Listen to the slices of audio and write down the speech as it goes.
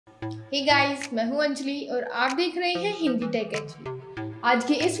Hey guys, मैं हूं अंजलि और आप देख रहे हैं हिंदी टेक एचडी। आज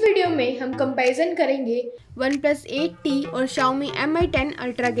की इस वीडियो में हम कंपैरिजन करेंगे OnePlus 8T और Xiaomi Mi10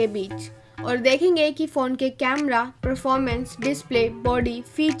 Ultra के बीच और देखेंगे कि फ़ोन के camera, performance, display, body,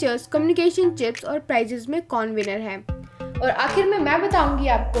 features, communication chips और प्राइजेस में कौन विनर है। और आखिर में मैं बताऊंगी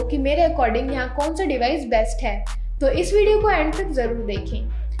आपको कि मेरे अकॉर्डिंग यहाँ कौन सा डिवाइस बेस्ट है, तो इस वीडियो को एंड तक ज़रूर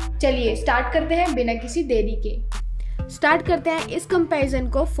देखें। चलिए स्टार्ट करते हैं बिना किसी देरी के। स्टार्ट करते हैं इस कंपैरिजन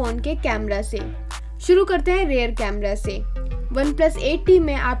को फ़ोन के कैमरा से। शुरू करते हैं रेयर कैमरा से। OnePlus 8T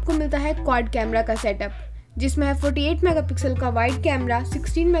में आपको मिलता है क्वाड कैमरा का सेटअप, जिसमें है 48 मेगापिक्सल का वाइड कैमरा,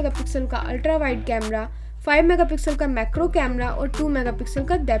 16 मेगापिक्सल का अल्ट्रा वाइड कैमरा, 5 मेगापिक्सल का मैक्रो कैमरा और 2 मेगापिक्सल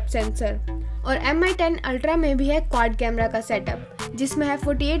का डेप्थ सेंसर। और Mi10 अल्ट्रा में भी है क्वाड कैमरा का सेटअप, जिसमें है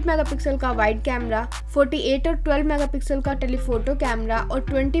 48 मेगापिक्सल का वाइड कैमरा, 48 और 12 मेगापिक्सल का टेलीफोटो कैमरा और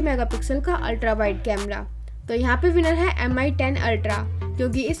 20 मेगापिक्सल का अल्ट्रा वाइड कैमरा। तो यहाँ पे विनर है Mi10 अल्ट्रा,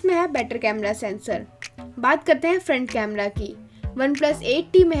 क्योंकि इसमें है बेटर कैमरा सेंसर। बात करते हैं फ्रंट कैमरा की। OnePlus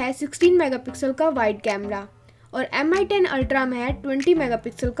 8T में है 16 मेगापिक्सल का वाइड कैमरा और Mi10 अल्ट्रा में है 20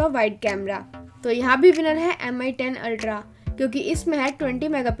 मेगापिक्सल का वाइड कैमरा। तो यहाँ भी विनर है Mi10 अल्ट्रा, क्योंकि इसमें है 20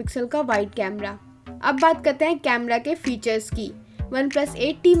 मेगापिक्सल का वाइड कैमरा। अब बात करते हैं कैमरा के फीचर्स की। OnePlus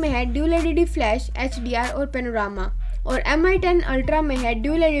 8T में है ड्यूल एलईडी फ्लैश, HDR और पैनोरामा और Mi10 अल्ट्रा में है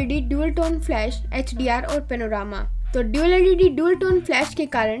dual LED dual tone flash, HDR और पैनोरामा। तो dual LED dual tone flash के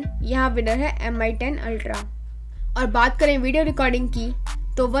कारण यहाँ विनर है Mi10 अल्ट्रा। और बात करें वीडियो रिकॉर्डिंग की,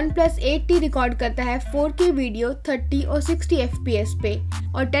 तो OnePlus 8T रिकॉर्ड करता है 4K वीडियो 30 और 60 FPS पे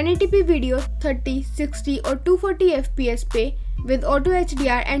और 1080p वीडियो 30, 60 और 240 FPS पे with auto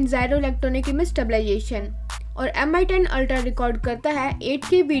HDR and ज़ायरो electronic image stabilization. और Mi10 अल्ट्रा रिकॉर्ड करता है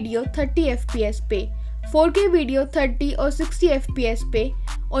 8K वीडियो 30 FPS पे, 4K वीडियो 30 और 60 FPS पे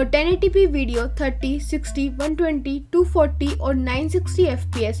और 1080p वीडियो 30, 60, 120, 240 और 960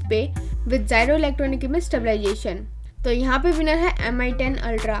 FPS पे विद ज़ायरो इलेक्ट्रॉनिक इमेज स्टेबलाइजेशन। तो यहाँ पे विनर है Mi10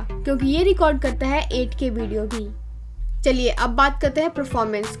 अल्ट्रा, क्योंकि ये रिकॉर्ड करता है 8K वीडियो भी। चलिए अब बात करते हैं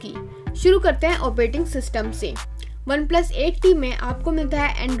परफॉर्मेंस की। शुरू करते हैं ऑपरेटिंग सिस्टम से। OnePlus 8T में आपको मिलता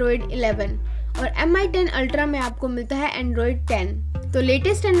है Android 11 और Mi10 अल्ट्रा में आपको मिलता है Android 10। तो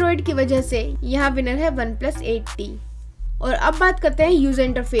लेटेस्ट एंड्रॉयड की वजह से यहाँ विनर है OnePlus 8T। और अब बात करते हैं यूजर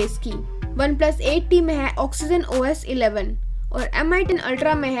इंटरफेस की। OnePlus 8T में है Oxygen OS 11 और Mi10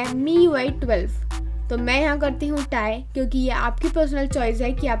 अल्ट्रा में है MIUI 12। तो मैं यहाँ करती हूँ टाई, क्योंकि ये आपकी पर्सनल चॉइस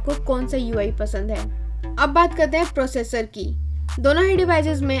है कि आपको कौन सा UI पसंद है। अब बात करते हैं प्रोसेसर की। दोनों ही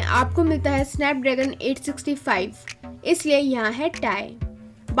डिवाइसेस में आपको मिलता है Snapdragon 865, इसलिए यहाँ है टाई।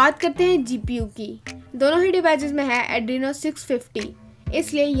 बात करते हैं GPU की। दोनों ही डिवाइसेस में है Adreno 650,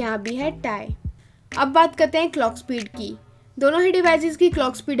 इसलिए यहाँ भी है टाई। अब बात करते हैं क्लॉक स्पीड की। दोनों ही डिवाइसेस की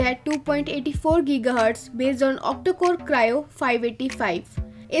क्लॉक स्पीड है 2.84 GHz based on octa-core cryo 585,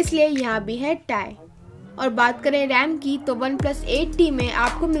 इसलिए यहाँ भी है टाई। और बात करें रैम की, तो OnePlus 8T में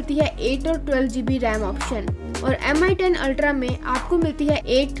आपको मिलती है 8 और 12 GB रैम ऑप्शन और Mi10 अल्ट्रा में आपको मिलती है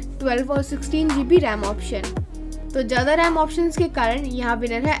 8, 12 और 16 GB रैम ऑप्शन। तो ज़्यादा रैम ऑप्शंस के कारण यहाँ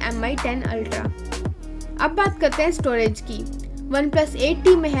विनर है Mi10 अल्ट्रा। अब बात करते हैं स्टोरेज की। OnePlus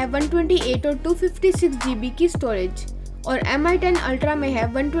 8T में है 128 और 256 GB की स्टोरेज और Mi10 अल्ट्रा में है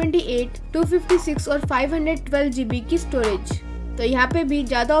 128, 256 और 512 GB की स्टोरेज। तो यहाँ पे भी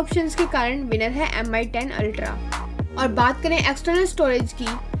ज़्यादा ऑप्शंस के कारण विनर है Mi10 अल्ट्रा। और बात करें एक्सटर्नल स्टोरेज की,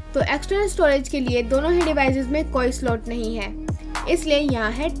 तो एक्सटर्नल स्टोरेज के लिए दोनों ही डिवाइसेस में कोई स्लॉट नहीं है, इसलिए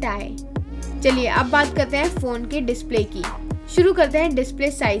यहाँ है टाई। चलिए अब बात करते हैं फ़ोन के डिस्प्ले की। शुरू करते हैं डिस्प्ले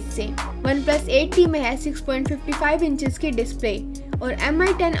साइज से। OnePlus 8T में है 6.55 इंचेस की डिस्प्ले और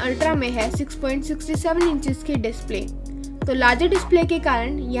Mi10 अल्ट्रा में है 6.67 इंचेस की डिस्प्ले। तो लार्जर डिस्प्ले के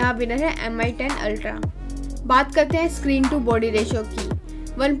कारण यहाँ विनर है Mi10 अल्ट्रा। बात करते हैं स्क्रीन टू बॉडी रेशो की।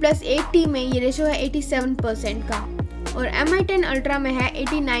 OnePlus 8T में ये रेशो है 87% का और Mi10 अल्ट्रा में है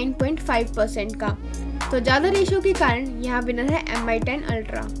 89.5% का। तो ज़्यादा रेशो के कारण यहाँ विनर है Mi10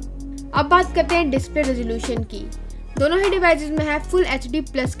 अल्ट्रा। अब बात करते हैं डिस्प्ले रेजोल्यूशन की। दोनों ही डिवाइसेस में है फुल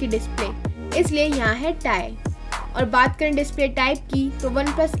HD+ की डिस्प्ले, इसलिए यहाँ है टाई। और बात करें डिस्प्ले टाइप की, तो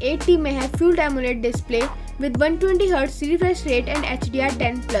OnePlus 8T में है full AMOLED display with 120 Hz refresh rate and HDR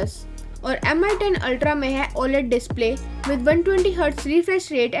 10+ और Mi10 अल्ट्रा में है OLED display with 120 Hz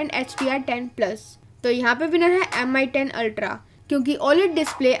refresh rate and HDR 10+। तो यहाँ पे विनर है Mi10 अल्ट्रा, क्योंकि OLED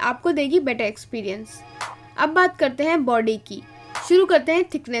डिस्प्ले आपको देगी बेटर एक्सपीरियंस। अब बात करते हैं बॉडी की। शुरू करते हैं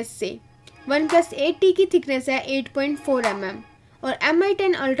थिकनेस से। OnePlus 8T की थिकनेस है 8.4 mm और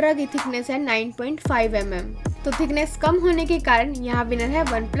Mi10 अल्ट्रा की थिकनेस है 9.5 mm। तो थिकनेस कम होने के कारण यहाँ विनर है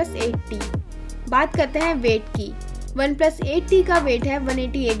OnePlus 8T। बात करते हैं वेट की। OnePlus 8T का वेट है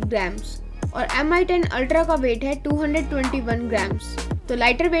 188 ग्राम्स और Mi10 अल्ट्रा का वेट है 221 ग्राम्स। तो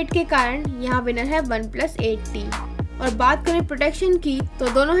लाइटर वेट के कारण यहाँ विनर है OnePlus 8T। और बात करें प्रोटेक्शन की तो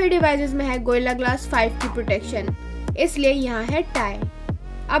दोनों ही डिवाइसेस में है गोरिल्ला ग्लास 5 की प्रोटेक्शन, इसलिए यहाँ है टाई।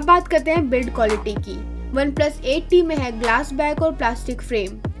 अब बात करते हैं बिल्ड क्वालिटी की। OnePlus 8T में है ग्लास बैक और प्लास्टिक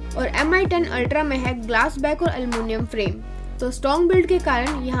फ्रेम और Mi10 अल्ट्रा में है ग्लास बैक और एल्युमिनियम फ्रेम, तो स्ट्रॉन्ग बिल्ड के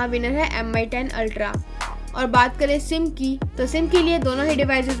कारण यहाँ विनर है Mi10 अल्ट्रा। और बात करें सिम की तो सिम के लिए दोनों ही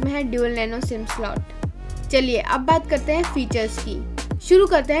डिवाइसेस में है ड्यूल नैनो सिम स्लॉट। चलिए अब बात करते हैं फीचर्स की। शुरू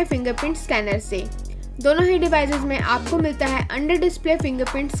करते हैं फिंगरप्रिंट स्कैनर से। दोनों ही डिवाइसेस में आपको मिलता है अंडर डिस्प्ले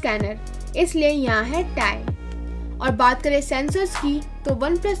फिंगरप्रिंट स्कैनर, इसलिए यहाँ है टाई। और बात करें सेंसर्स की तो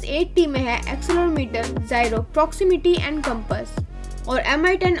OnePlus 8T में है एक्सेलेरोमीटर, जायरो, प्रॉक्सिमिटी एंड कंपास और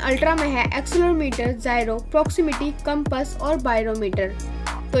Mi10 अल्ट्रा में है एक्सेलेरोमीटर, जायरो, प्रॉक्सिमिटी, कंपास और बायरोमीटर।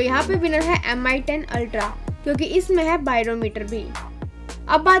 तो यहाँ पे विनर है Mi10 अल्ट्रा क्योंकि इसमें है बायरोमीटर भी।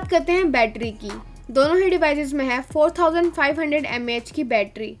 अब बात करते हैं बैटरी की। दोनों ही डिवाइसेस में है 4500 mAh की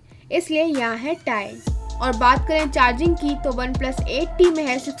बैटरी, इसलिए यहाँ है टाई। और बात करें चार्जिंग की तो OnePlus 8T में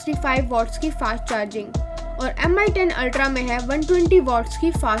है 65 वॉट्स की फास्ट चार्जिंग और Mi10 अल्ट्रा में है 120 वॉट्स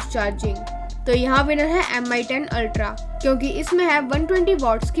की फास्ट चार्जिंग। तो यहाँ विनर है Mi10 अल्ट्रा क्योंकि इसमें है 120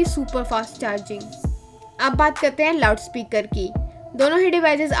 वॉट्स की सुपर फास्ट चार्जिंग। अब बात करते हैं लाउड स्पीकर की। दोनों ही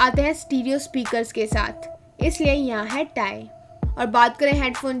डिवाइसेस आते हैं स्टीरियो स्पीकर्स के साथ, इसलिए यहाँ है टाई। और बात करें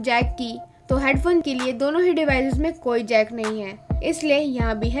हेडफोन जैक की तो हेडफोन के लिए दोनों ही डिवाइसेस में कोई जैक नहीं है, इसलिए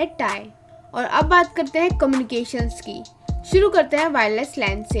यहाँ भी है टाई। और अब बात करते हैं कम्युनिकेशंस की। शुरू करते हैं वायरलेस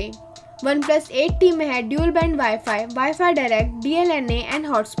लैन से। OnePlus 8T में है dual band wifi, wifi direct, DLNA and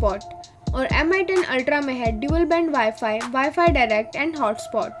hotspot और Mi10 अल्ट्रा में है dual band wifi, wifi direct and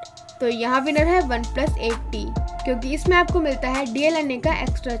hotspot. तो यहाँ विनर है OnePlus 8T क्योंकि इसमें आपको मिलता है DLNA का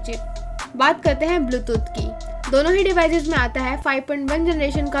एक्स्ट्रा चिप। बात करते हैं ब्लूटूथ की। दोनों ही डिवाइसेस में आता है 5.1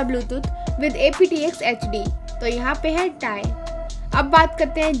 जनरेशन का ब्लूटूथ विद aptX HD, तो यहाँ पे है टाई। अब बात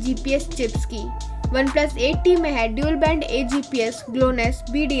करते हैं GPS चिप्स की। OnePlus 8T में है dual band AGPS, GLONASS,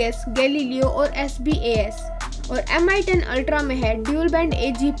 BDS, Galileo और SBAS और Mi10 अल्ट्रा में है dual band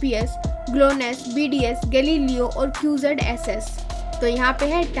AGPS, GLONASS, BDS, Galileo और QZSS, तो यहाँ पे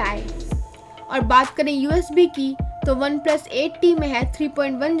है टाई। और बात करें USB की तो OnePlus 8T में है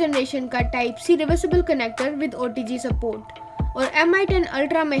 3.1 जनरेशन का Type-C reversible connector with OTG support और Mi10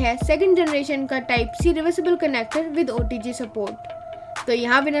 अल्ट्रा में है 2nd जनरेशन का Type-C reversible connector with OTG support. तो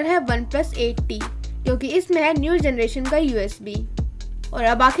यहाँ विनर है OnePlus 8T क्योंकि इसमें है न्यू जनरेशन का USB। और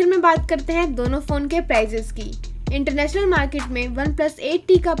अब आखिर में बात करते हैं दोनों फ़ोन के प्राइजेस की। इंटरनेशनल मार्केट में OnePlus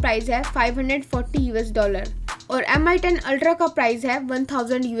 8T का प्राइस है $540 और Mi10 अल्ट्रा का प्राइस है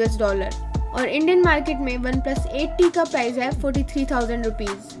 $1000 और इंडियन मार्केट में OnePlus 8T का प्राइस है 43,000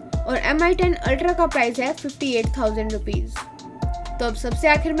 रुपीज़ और Mi10 अल्ट्रा का प्राइस है 58,000 रुपीज़। तो अब सबसे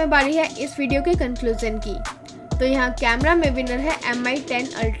आखिर में बारी है इस वीडियो के कंक्लूजन की। तो यहाँ कैमरा में विनर है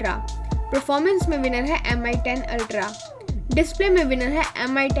Mi10 अल्ट्रा, परफॉर्मेंस में विनर है Mi10 अल्ट्रा, डिस्प्ले में विनर है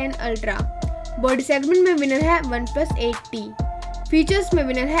Mi10 अल्ट्रा, बॉडी सेगमेंट में विनर है OnePlus 8T, फीचर्स में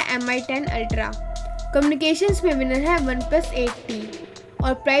विनर है Mi10 अल्ट्रा, कम्युनिकेशंस में विनर है OnePlus 8T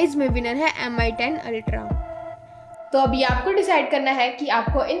और प्राइस में विनर है Mi10 अल्ट्रा। तो अभी आपको डिसाइड करना है कि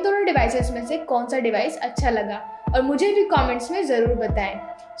आपको इन दोनों डिवाइसेस में से कौन सा डिवाइस अच्छा लगा और मुझे भी कमेंट्स में ज़रूर बताएं।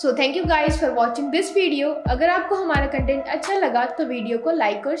 So thank you guys for watching this video. अगर आपको हमारा कंटेंट अच्छा लगा तो वीडियो को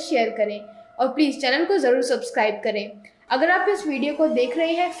लाइक और शेयर करें और प्लीज़ चैनल को ज़रूर सब्सक्राइब करें। अगर आप इस वीडियो को देख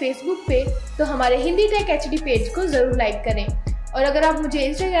रहे हैं फेसबुक पे तो हमारे हिंदी टेक HD पेज को ज़रूर लाइक करें और अगर आप मुझे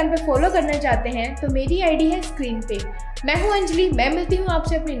इंस्टाग्राम पे फॉलो करना चाहते हैं तो मेरी ID है स्क्रीन पे। मैं हूँ अंजलि, मैं मिलती हूँ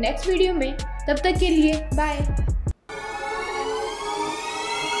आपसे अपनी नेक्स्ट वीडियो में। तब तक के लिए बाय।